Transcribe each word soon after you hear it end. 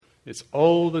It's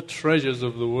all the treasures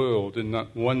of the world in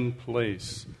that one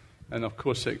place. And of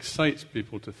course it excites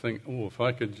people to think, oh, if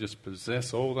I could just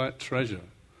possess all that treasure.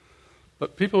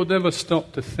 But people never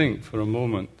stop to think for a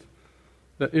moment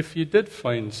that if you did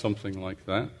find something like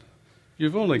that,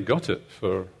 you've only got it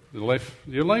for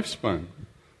your lifespan.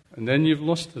 And then you've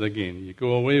lost it again. You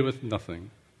go away with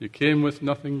nothing. You came with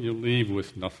nothing, you leave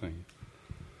with nothing.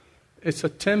 It's a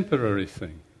temporary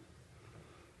thing.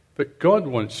 But God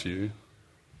wants you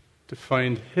to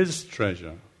find His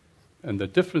treasure. And the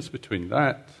difference between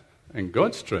that and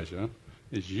God's treasure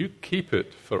is you keep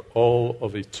it for all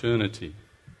of eternity.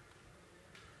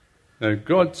 Now,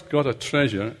 God's got a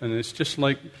treasure, and it's just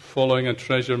like following a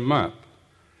treasure map.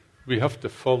 We have to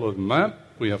follow the map,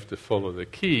 we have to follow the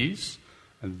keys,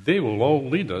 and they will all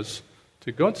lead us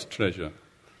to God's treasure.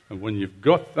 And when you've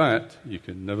got that, you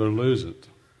can never lose it.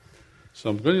 So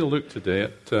I'm going to look today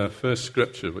at first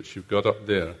scripture, which you've got up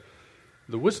there.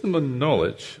 The wisdom and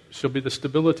knowledge shall be the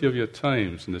stability of your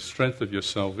times and the strength of your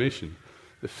salvation.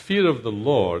 The fear of the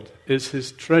Lord is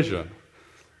His treasure.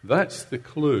 That's the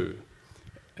clue.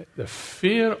 The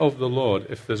fear of the Lord,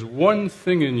 if there's one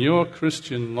thing in your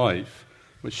Christian life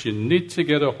which you need to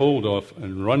get a hold of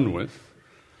and run with,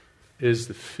 is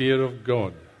the fear of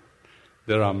God.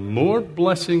 There are more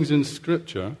blessings in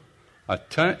Scripture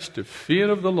attached to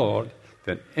fear of the Lord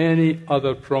than any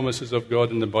other promises of God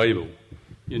in the Bible.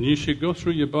 And you should go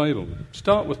through your Bible.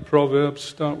 Start with Proverbs,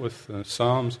 start with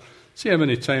Psalms. See how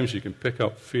many times you can pick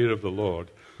up fear of the Lord.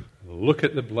 Look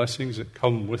at the blessings that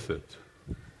come with it.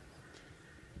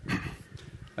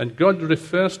 And God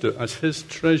refers to it as His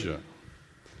treasure.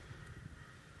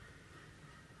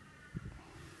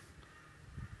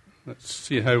 Let's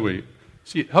see how we...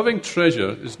 See, having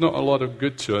treasure is not a lot of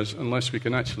good to us unless we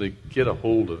can actually get a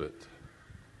hold of it.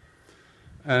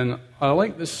 And I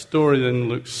like this story in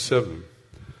Luke 7,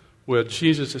 where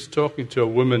Jesus is talking to a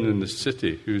woman in the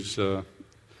city who's...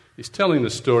 he's telling the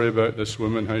story about this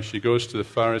woman, how she goes to the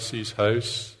Pharisee's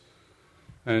house,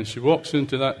 and she walks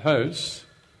into that house,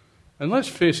 and let's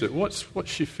face it, what's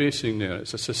she facing there?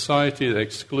 It's a society that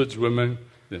excludes women.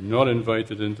 They're not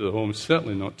invited into the home,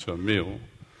 certainly not to a meal.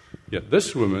 Yet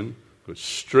this woman goes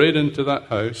straight into that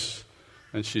house,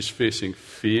 and she's facing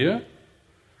fear.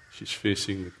 She's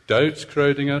facing the doubts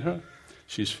crowding at her.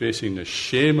 She's facing the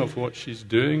shame of what she's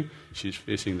doing. She's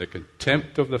facing the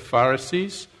contempt of the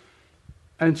Pharisees.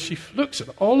 And she looks at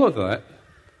all of that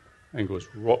and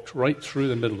walks right through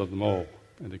the middle of them all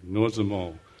and ignores them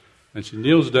all. And she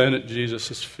kneels down at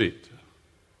Jesus' feet.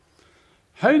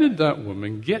 How did that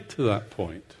woman get to that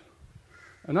point?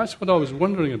 And that's what I was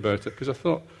wondering about it, because I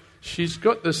thought, she's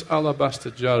got this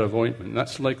alabaster jar of ointment.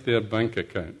 That's like their bank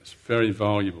account. It's very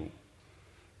valuable.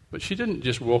 But she didn't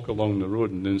just walk along the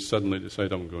road and then suddenly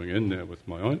decide, I'm going in there with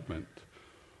my ointment.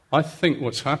 I think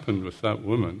what's happened with that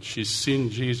woman, she's seen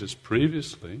Jesus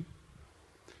previously.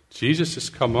 Jesus has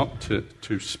come up to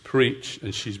preach,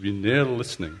 and she's been there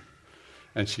listening.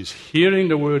 And she's hearing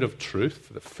the word of truth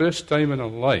for the first time in her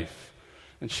life.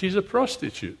 And she's a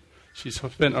prostitute. She's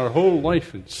spent her whole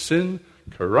life in sin,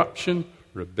 corruption,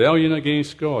 rebellion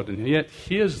against God. And yet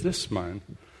here's this man,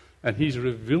 and he's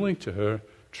revealing to her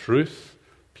truth,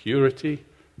 purity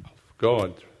of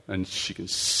God. And she can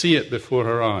see it before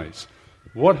her eyes.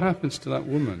 What happens to that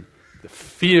woman? The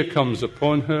fear comes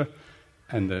upon her,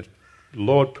 and the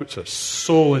Lord puts her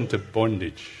soul into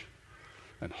bondage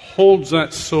and holds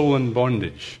that soul in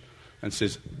bondage and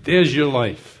says, there's your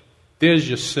life. There's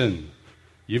your sin.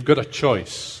 You've got a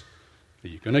choice. Are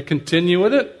you going to continue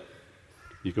with it?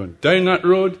 You're going down that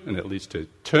road, and it leads to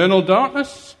eternal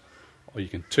darkness, or you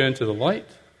can turn to the light,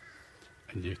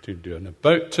 and you can do an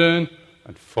about turn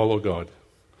and follow God,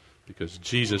 because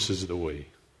Jesus is the way.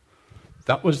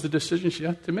 That was the decision she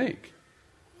had to make.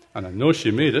 And I know she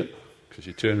made it, because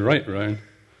she turned right round,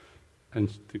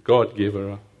 and God gave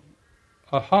her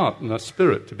a heart and a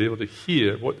spirit to be able to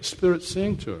hear what the Spirit's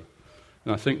saying to her.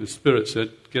 And I think the Spirit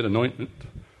said, get an ointment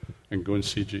and go and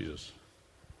see Jesus.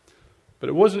 But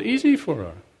it wasn't easy for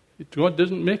her. God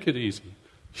didn't make it easy.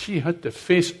 She had to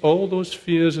face all those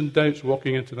fears and doubts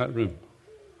walking into that room.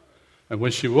 And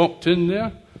when she walked in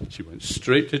there, she went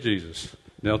straight to Jesus,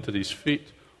 knelt at his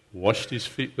feet, washed his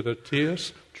feet with her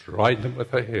tears, dried them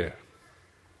with her hair.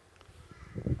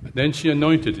 And then she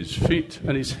anointed his feet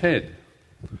and his head.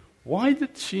 Why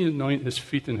did she anoint his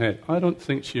feet and head? I don't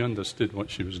think she understood what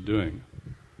she was doing.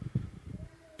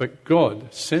 But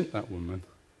God sent that woman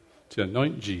to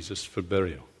anoint Jesus for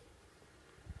burial,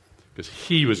 because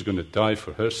he was going to die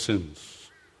for her sins.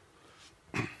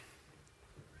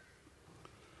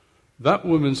 That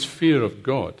woman's fear of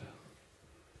God,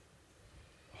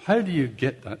 how do you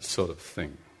get that sort of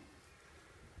thing?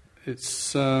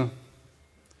 Let's have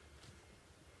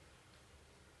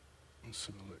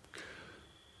a look.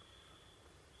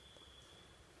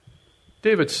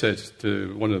 David says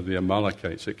to one of the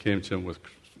Amalekites that came to him with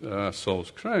Saul's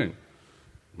crown,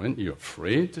 "Weren't you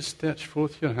afraid to stretch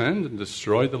forth your hand and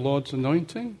destroy the Lord's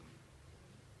anointing?"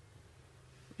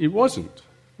 He wasn't.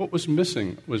 What was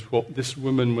missing was what this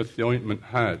woman with the ointment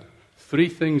had. 3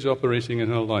 things operating in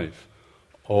her life: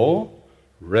 awe,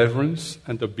 reverence,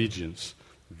 and obedience.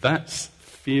 That's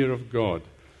fear of God.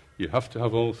 You have to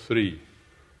have all 3.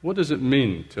 What does it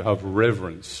mean to have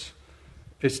reverence?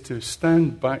 It's to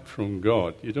stand back from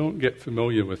God. You don't get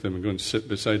familiar with him and go and sit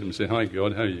beside him and say, "Hi,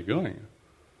 God, how are you going?"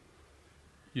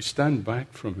 You stand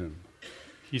back from him.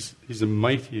 He's a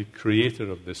mighty creator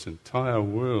of this entire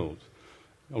world.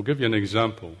 I'll give you an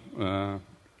example.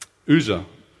 Uzzah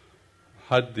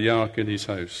had the ark in his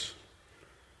house,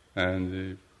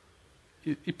 and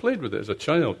he played with it as a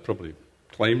child, probably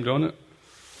climbed on it.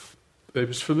 He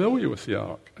was familiar with the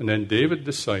ark. And then David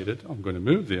decided, "I'm going to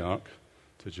move the ark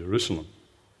to Jerusalem."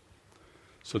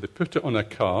 So they put it on a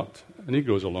cart, and he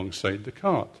goes alongside the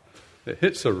cart. It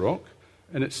hits a rock,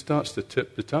 and it starts to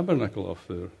tip the tabernacle off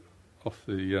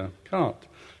the cart.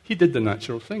 He did the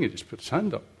natural thing. He just put his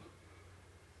hand up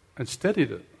and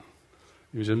steadied it.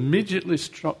 He was immediately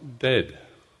struck dead.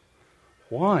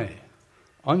 Why?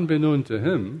 Unbeknown to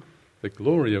him, the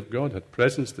glory of God had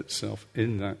presenced itself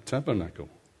in that tabernacle.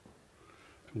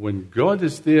 When God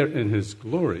is there in his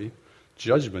glory,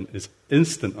 judgment is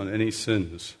instant on any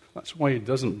sins. That's why he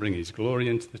doesn't bring his glory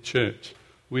into the church.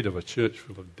 We'd have a church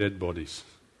full of dead bodies.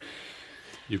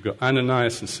 You've got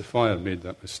Ananias and Sapphira made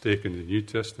that mistake in the New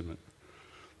Testament.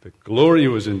 The glory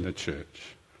was in the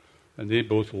church, and they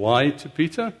both lied to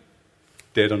Peter,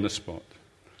 dead on the spot.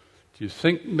 Do you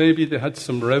think maybe they had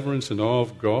some reverence and awe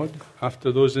of God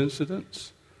after those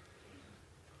incidents?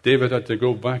 David had to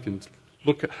go back and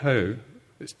look at how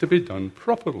it's to be done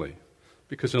properly.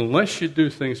 Because unless you do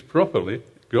things properly,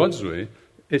 God's way,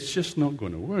 it's just not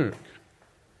going to work.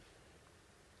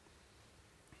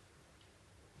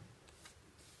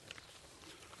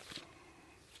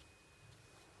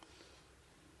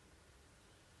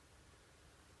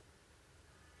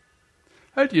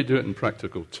 How do you do it in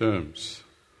practical terms?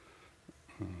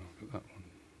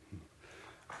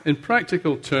 In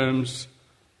practical terms,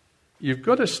 you've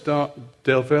got to start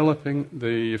developing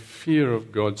the fear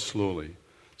of God slowly.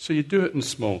 So you do it in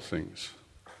small things.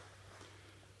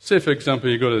 Say, for example,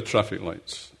 you go to the traffic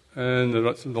lights, and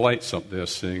the light's up there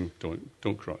saying,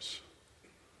 don't cross.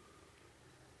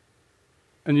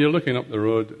 And you're looking up the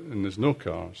road, and there's no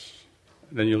cars.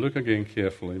 And then you look again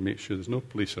carefully, make sure there's no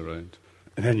police around.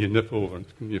 And then you nip over, and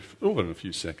you're over in a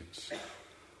few seconds.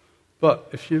 But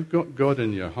if you've got God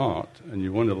in your heart and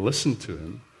you want to listen to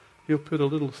him, he'll put a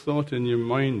little thought in your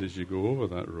mind as you go over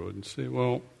that road and say,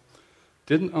 "Well,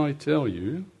 didn't I tell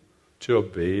you to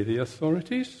obey the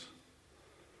authorities?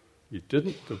 You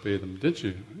didn't obey them, did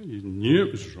you? You knew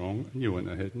it was wrong, and you went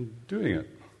ahead and doing it."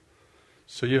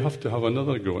 So you have to have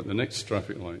another go at the next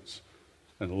traffic lights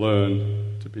and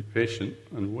learn to be patient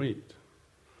and wait.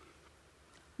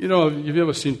 You know, have you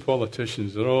ever seen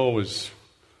politicians? They're always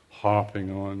harping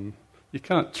on. You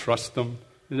can't trust them.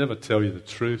 They never tell you the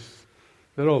truth.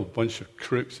 They're all a bunch of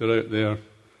crooks. They're out there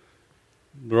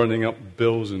running up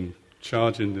bills and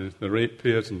charging the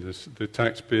ratepayers and the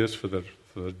taxpayers for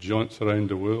their jaunts around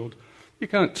the world. You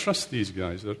can't trust these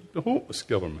guys. They're a hopeless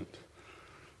government.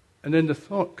 And then the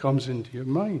thought comes into your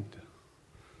mind.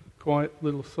 Quiet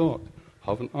little thought.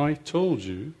 Haven't I told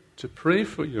you to pray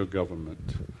for your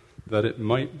government, that it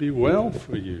might be well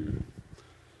for you?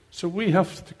 So we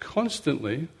have to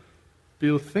constantly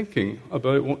be thinking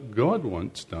about what God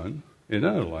wants done in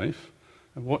our life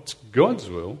and what's God's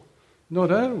will,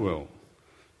 not our will.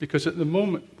 Because at the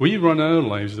moment, we run our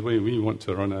lives the way we want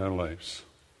to run our lives.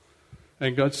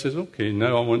 And God says, "Okay,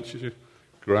 now I want you to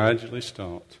gradually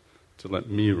start to let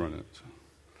me run it."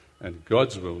 And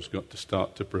God's will's got to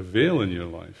start to prevail in your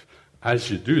life.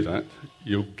 As you do that,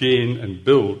 you'll gain and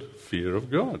build fear of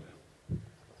God.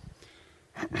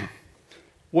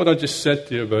 What I just said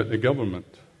to you about the government,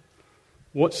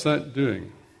 what's that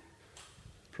doing?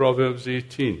 Proverbs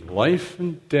 18, life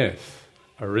and death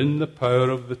are in the power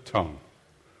of the tongue.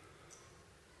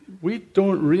 We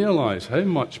don't realize how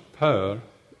much power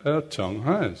our tongue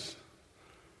has.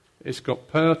 It's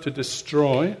got power to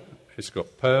destroy, it's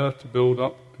got power to build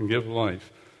up and give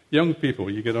life. Young people,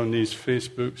 you get on these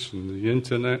Facebooks and the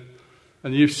internet,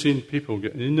 and you've seen people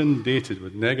get inundated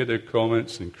with negative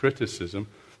comments and criticism.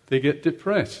 They get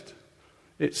depressed.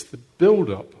 It's the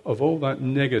build-up of all that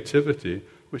negativity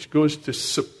which goes to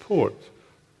support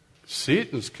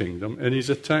Satan's kingdom and his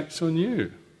attacks on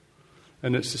you.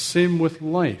 And it's the same with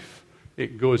life.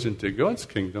 It goes into God's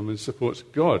kingdom and supports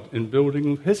God in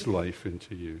building his life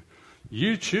into you.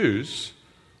 You choose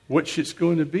which it's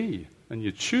going to be, and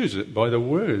you choose it by the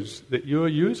words that you're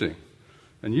using.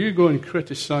 And you go and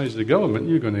criticize the government,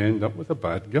 you're going to end up with a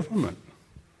bad government.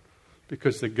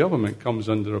 Because the government comes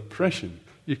under oppression.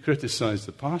 You criticize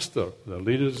the pastor, the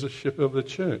leadership of the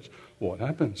church. What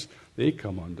happens? They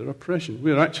come under oppression.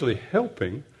 We're actually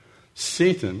helping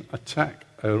Satan attack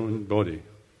our own body.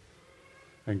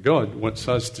 And God wants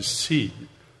us to see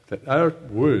that our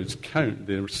words count.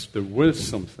 They're worth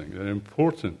something. They're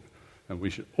important. And we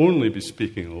should only be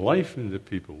speaking life into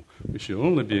people. We should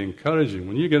only be encouraging.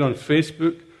 When you get on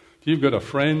Facebook, if you've got a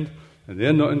friend and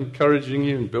they're not encouraging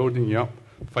you and building you up,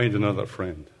 find another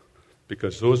friend.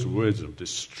 Because those words will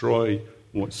destroy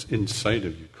what's inside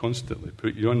of you constantly,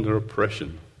 put you under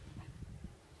oppression.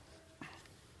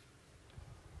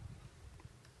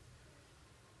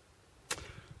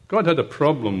 God had a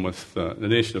problem with the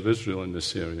nation of Israel in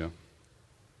this area.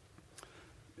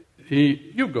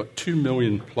 You've got 2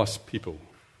 million plus people,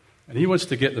 and he wants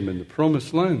to get them in the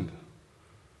promised land.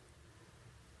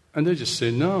 And they just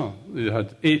say no. They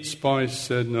had 8 spies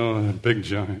said, no, big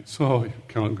giants. Oh, you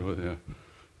can't go there.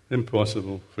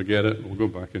 Impossible. Forget it. We'll go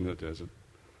back in the desert.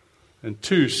 And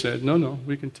 2 said, no,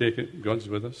 we can take it. God's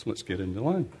with us. Let's get in the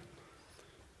land.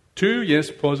 2, yes,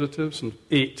 positives, and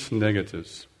 8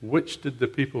 negatives. Which did the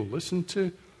people listen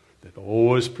to? They'd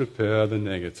always prepare the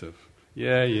negative.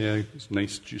 Yeah, it's a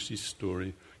nice, juicy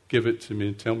story. Give it to me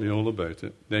and tell me all about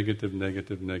it. Negative,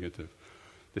 negative, negative.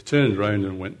 They turned round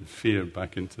and went in fear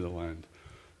back into the land.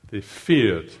 They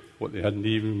feared what they hadn't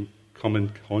even come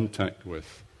in contact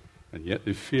with. And yet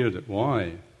they feared it.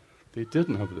 Why? They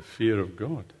didn't have the fear of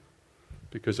God.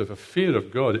 Because if a fear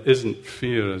of God isn't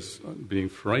fear as being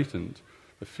frightened,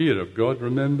 the fear of God,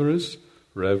 remember, is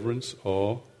reverence,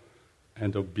 awe,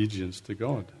 and obedience to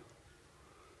God.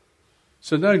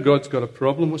 So now God's got a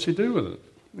problem. What's he do with it?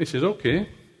 He says, okay,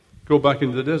 go back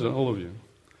into the desert, all of you.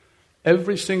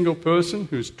 Every single person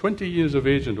who's 20 years of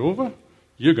age and over,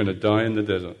 you're going to die in the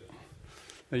desert.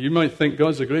 Now you might think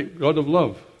God's a great God of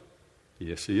love.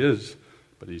 Yes, he is.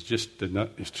 But he's just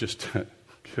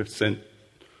sent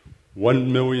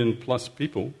 1 million plus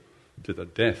people to their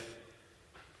death.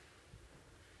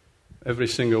 Every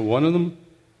single one of them,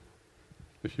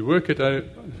 if you work it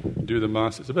out, do the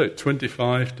maths, it's about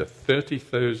 25 to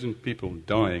 30,000 people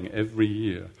dying every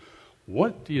year.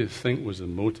 What do you think was the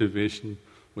motivation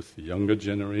with the younger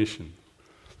generation?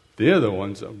 They're the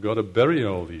ones that have got to bury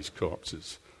all these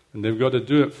corpses, and they've got to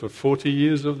do it for 40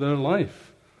 years of their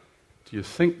life. Do you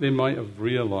think they might have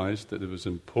realized that it was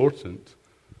important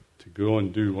to go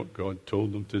and do what God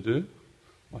told them to do?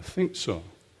 I think so.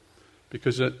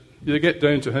 Because you get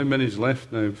down to how many's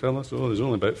left now, fellas? Oh, there's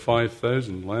only about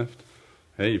 5,000 left.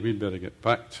 Hey, we'd better get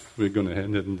back. We're going to head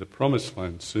into the promised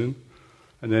land soon.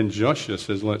 And then Joshua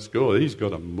says, let's go. He's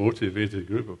got a motivated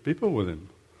group of people with him.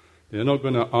 They're not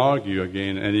going to argue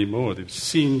again anymore. They've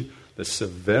seen the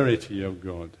severity of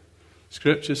God.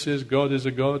 Scripture says God is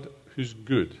a God who's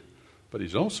good, but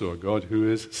he's also a God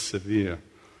who is severe.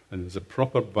 And there's a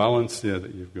proper balance there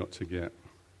that you've got to get.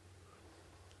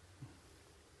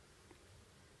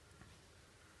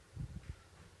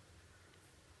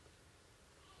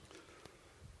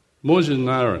 Moses and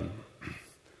Aaron,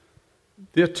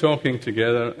 they're talking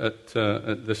together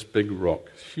at this big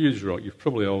rock, huge rock. You've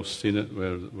probably all seen it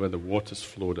where the waters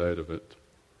flowed out of it.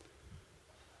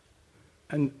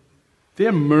 And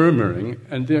they're murmuring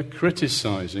and they're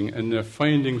criticizing and they're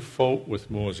finding fault with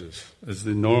Moses, as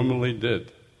they normally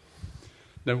did.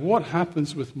 Now, what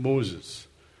happens with Moses?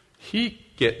 He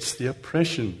gets the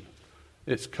oppression.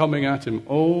 It's coming at him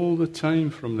all the time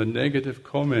from the negative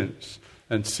comments.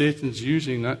 And Satan's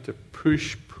using that to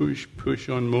push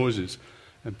on Moses.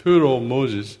 And poor old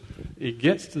Moses, he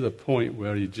gets to the point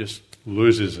where he just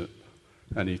loses it.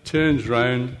 And he turns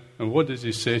round, and what does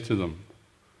he say to them?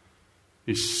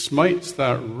 He smites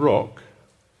that rock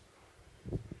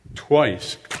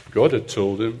twice. God had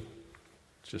told him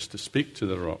just to speak to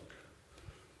the rock.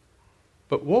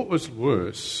 But what was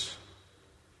worse,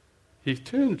 he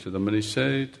turned to them and he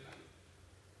said,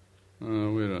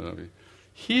 where are we?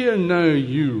 Here now,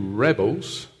 you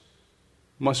rebels,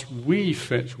 must we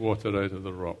fetch water out of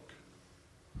the rock?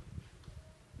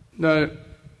 Now,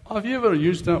 have you ever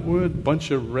used that word,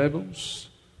 bunch of rebels?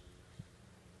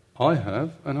 I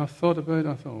have, and I thought about it,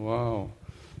 I thought, wow.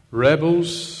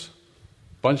 Rebels,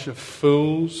 bunch of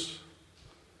fools,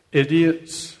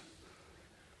 idiots.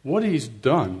 What he's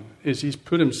done is he's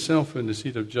put himself in the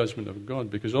seat of judgment of God,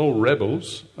 because all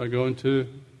rebels are going to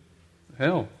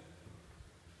hell.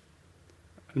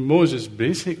 And Moses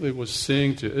basically was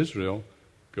saying to Israel,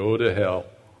 go to hell.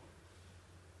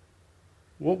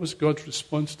 What was God's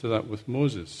response to that with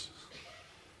Moses?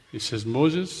 He says,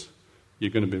 Moses,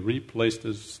 you're going to be replaced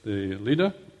as the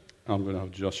leader. I'm going to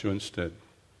have Joshua instead.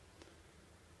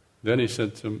 Then he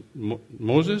said to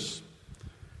Moses,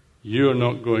 you are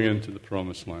not going into the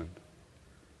promised land.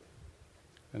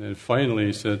 And then finally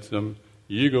he said to him,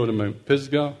 you go to Mount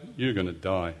Pisgah, you're going to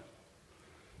die.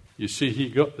 You see, he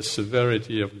got the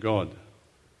severity of God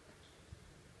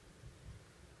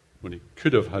when he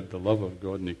could have had the love of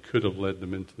God and he could have led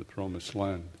them into the promised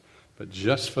land. But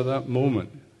just for that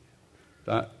moment,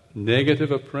 that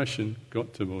negative oppression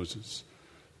got to Moses.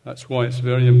 That's why it's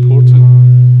very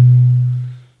important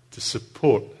to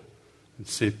support and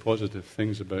say positive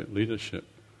things about leadership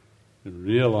and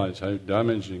realize how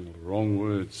damaging wrong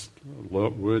words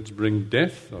bring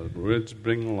death or words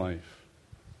bring life.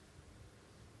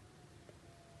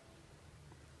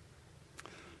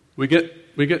 We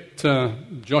get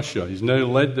Joshua. He's now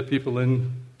led the people into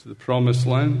the promised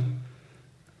land.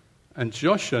 And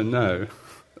Joshua now,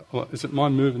 is it my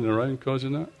moving around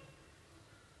causing that?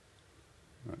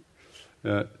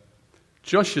 Right.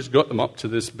 Joshua's got them up to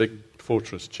this big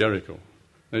fortress, Jericho.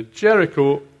 Now,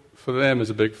 Jericho, for them, is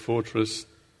a big fortress,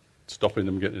 stopping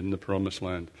them getting in the promised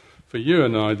land. For you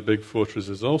and I, the big fortress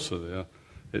is also there.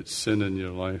 It's sin in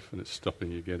your life, and it's stopping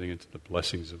you getting into the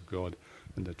blessings of God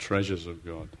and the treasures of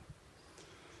God.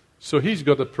 So he's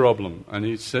got a problem, and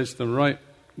he says to them, right,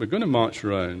 we're going to march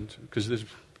around, because there's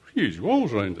huge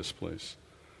walls around this place.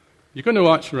 You're going to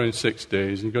march around 6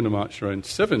 days, and you're going to march around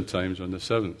 7 times on the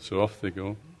 7th. So off they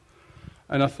go.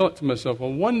 And I thought to myself, I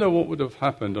wonder what would have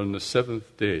happened on the 7th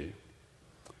day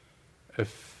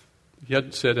if he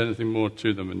hadn't said anything more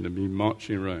to them and they'd been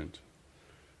marching around.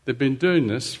 They've been doing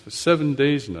this for 7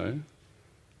 days now,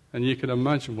 and you can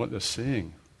imagine what they're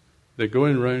saying. They're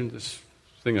going around this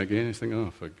thing again and thinking,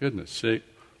 oh, for goodness sake,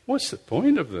 what's the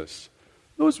point of this?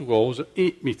 Those walls are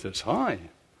 8 meters high.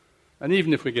 And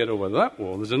even if we get over that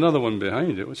wall, there's another one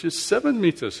behind it, which is 7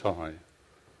 meters high.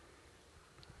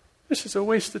 This is a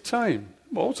waste of time.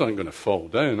 Walls aren't going to fall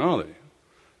down, are they?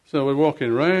 So we're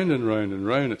walking round and round and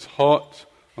round. It's hot.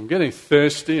 I'm getting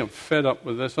thirsty. I'm fed up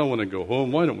with this. I want to go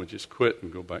home. Why don't we just quit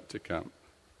and go back to camp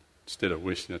instead of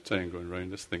wasting our time going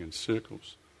around this thing in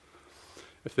circles?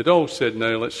 If they'd all said,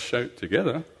 now let's shout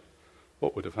together,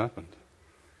 what would have happened?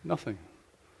 Nothing.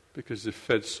 Because they've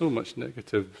fed so much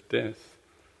negative death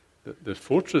that the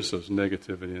fortress of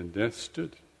negativity and death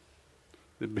stood.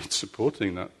 They'd been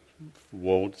supporting that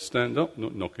wall to stand up,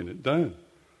 not knocking it down.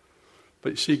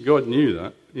 But you see, God knew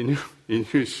that. He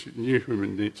knew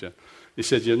human nature. He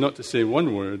said, you're not to say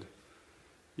one word.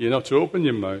 You're not to open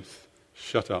your mouth,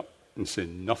 shut up, and say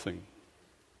nothing.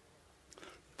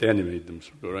 Then he made them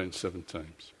go around 7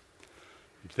 times.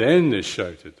 Then they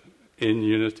shouted in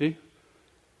unity,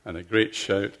 and a great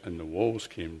shout, and the walls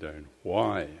came down.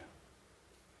 Why?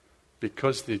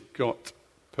 Because they'd got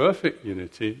perfect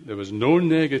unity. There was no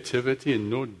negativity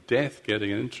and no death getting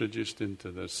introduced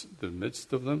into the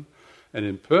midst of them. And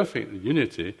in perfect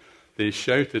unity, they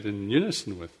shouted in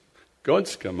unison with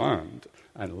God's command,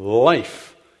 and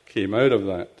life came out of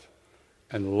that.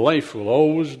 And life will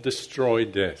always destroy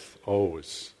death,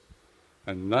 always.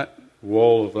 And that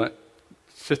wall of that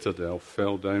citadel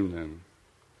fell down then.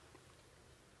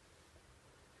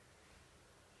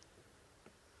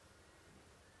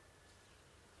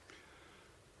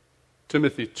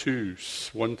 Timothy 2,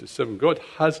 1-7. God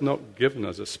has not given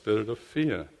us a spirit of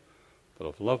fear, but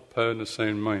of love, power, and a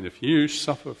sound mind. If you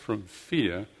suffer from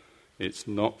fear, it's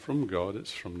not from God,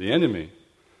 it's from the enemy.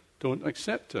 Don't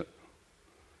accept it.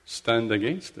 Stand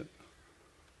against it.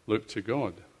 Look to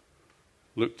God.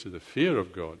 Look to the fear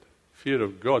of God. Fear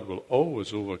of God will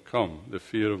always overcome the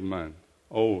fear of man.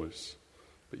 Always.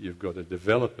 But you've got to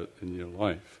develop it in your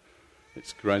life.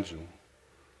 It's gradual.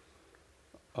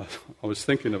 I was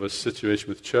thinking of a situation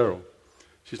with Cheryl.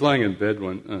 She's lying in bed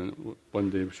one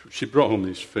day. She brought home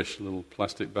these fish, a little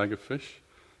plastic bag of fish,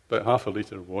 about half a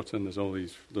litre of water, and there's all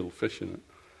these little fish in it.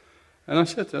 And I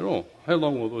said to her, oh, how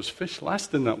long will those fish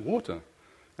last in that water?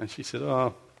 And she said,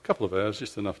 a couple of hours,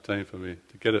 just enough time for me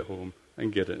to get it home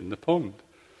and get it in the pond.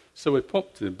 So we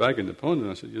popped the bag in the pond,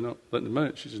 and I said, you're not letting them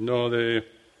out? She said, no, they've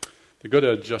got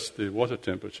to adjust the water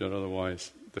temperature,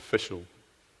 otherwise the fish will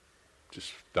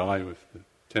just die with the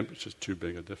temperature's too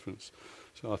big a difference.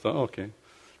 So I thought, okay.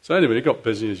 So anyway, we got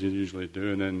busy as you usually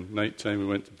do, and then night time we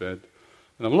went to bed.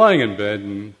 And I'm lying in bed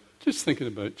and just thinking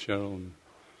about Cheryl, and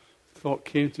thought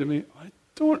came to me, I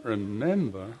don't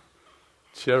remember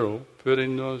Cheryl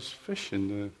putting those fish in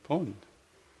the pond.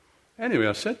 Anyway,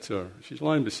 I said to her, she's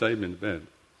lying beside me in bed,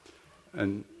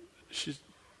 and she's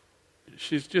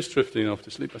she's just drifting off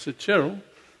to sleep. I said, Cheryl,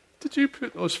 did you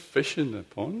put those fish in the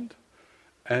pond?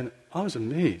 And I was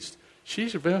amazed.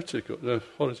 She's vertical,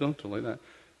 horizontal like that.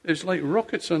 It was like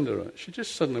rockets under her. She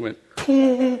just suddenly went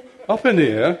boom, up in the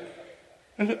air,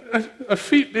 and her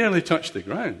feet barely touched the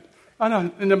ground.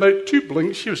 And in about 2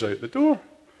 blinks, she was out the door.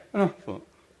 And I thought,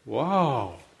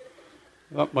 wow,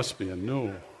 that must be a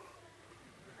no.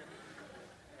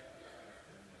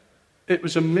 It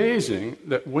was amazing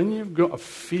that when you've got a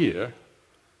fear,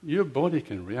 your body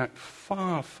can react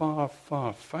far, far,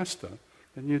 far faster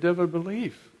than you'd ever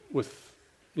believe with,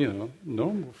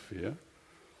 normal fear.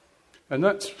 And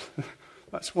that's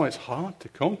why it's hard to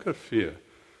conquer fear,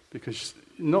 because it's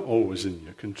not always in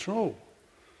your control.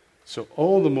 So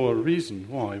all the more reason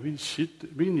why we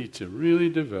need to really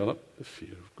develop the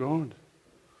fear of God.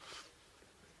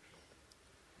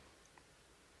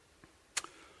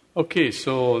 Okay,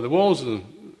 so the walls of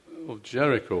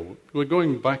Jericho, we're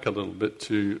going back a little bit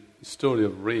to the story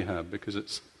of Rahab, because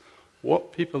it's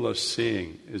what people are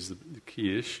saying is the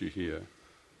key issue here.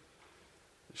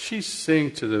 She's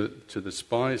saying to the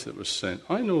spies that were sent,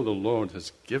 I know the Lord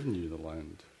has given you the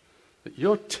land, that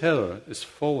your terror is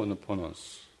fallen upon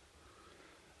us,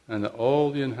 and that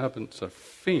all the inhabitants are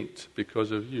faint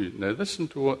because of you. Now listen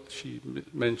to what she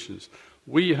mentions.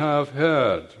 We have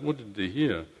heard. What did they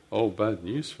hear? All bad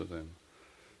news for them.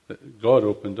 That God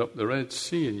opened up the Red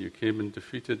Sea and you came and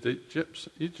defeated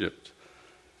Egypt.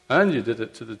 And you did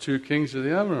it to the 2 kings of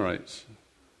the Amorites.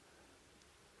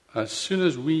 As soon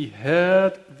as we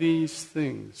heard these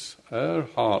things, our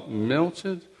heart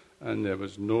melted and there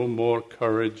was no more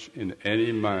courage in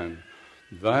any man.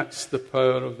 That's the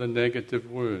power of the negative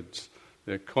words.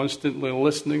 They're constantly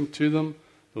listening to them.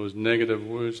 Those negative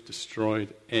words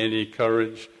destroyed any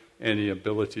courage, any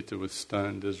ability to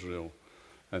withstand Israel.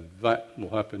 And that will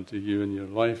happen to you in your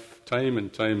life time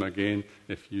and time again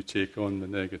if you take on the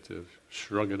negative.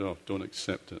 Shrug it off. Don't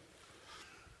accept it.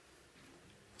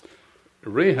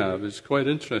 Rahab is quite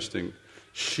interesting.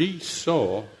 She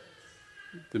saw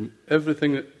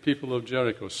everything that people of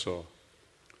Jericho saw.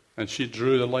 And she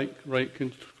drew the right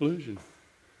conclusion.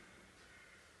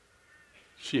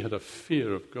 She had a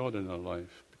fear of God in her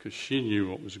life because she knew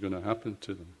what was going to happen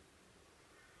to them.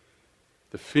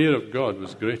 The fear of God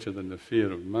was greater than the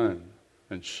fear of man.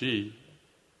 And she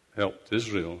helped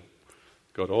Israel,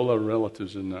 got all her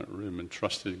relatives in that room and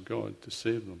trusted God to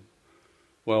save them.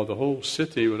 While the whole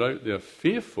city were out there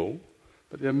fearful,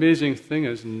 but the amazing thing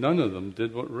is none of them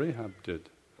did what Rahab did.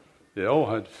 They all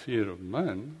had fear of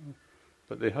man,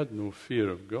 but they had no fear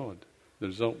of God. The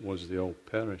result was they all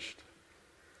perished.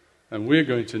 And we're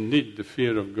going to need the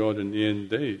fear of God in the end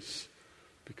days,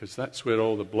 because that's where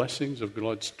all the blessings of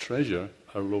God's treasure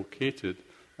are located,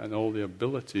 and all the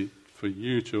ability for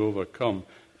you to overcome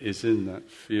is in that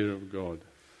fear of God.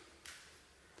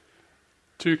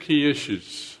 2 key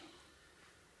issues.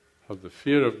 Have the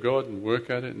fear of God and work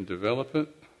at it and develop it,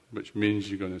 which means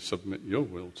you're going to submit your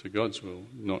will to God's will,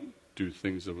 not do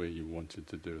things the way you wanted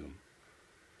to do them.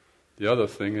 The other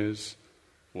thing is,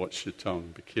 watch your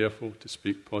tongue. Be careful to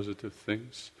speak positive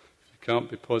things. If you can't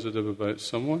be positive about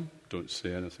someone, don't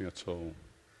say anything at all.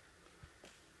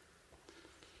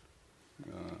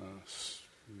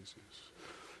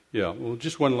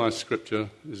 Just one last scripture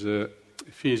is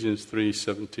Ephesians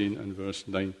 3:17 and verse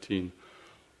 19.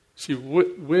 See,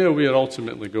 where we are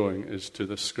ultimately going is to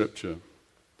this scripture.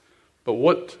 But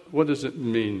what does it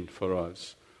mean for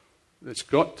us? It's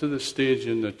got to the stage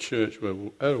in the church where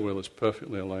our will is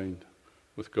perfectly aligned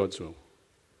with God's will.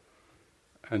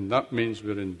 And that means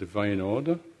we're in divine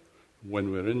order.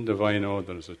 When we're in divine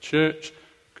order as a church,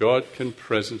 God can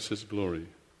presence His glory.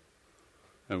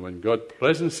 And when God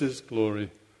presents His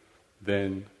glory,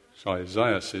 then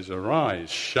Isaiah says, arise,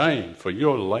 shine, for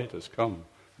your light has come,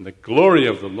 and the glory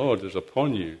of the Lord is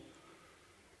upon you.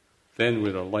 Then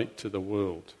we're a light to the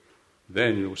world.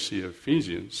 Then you'll see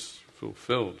Ephesians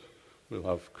fulfilled. We'll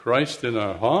have Christ in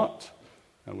our heart,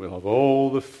 and we'll have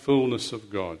all the fullness of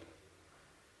God.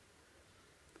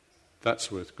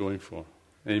 That's worth going for.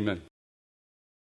 Amen.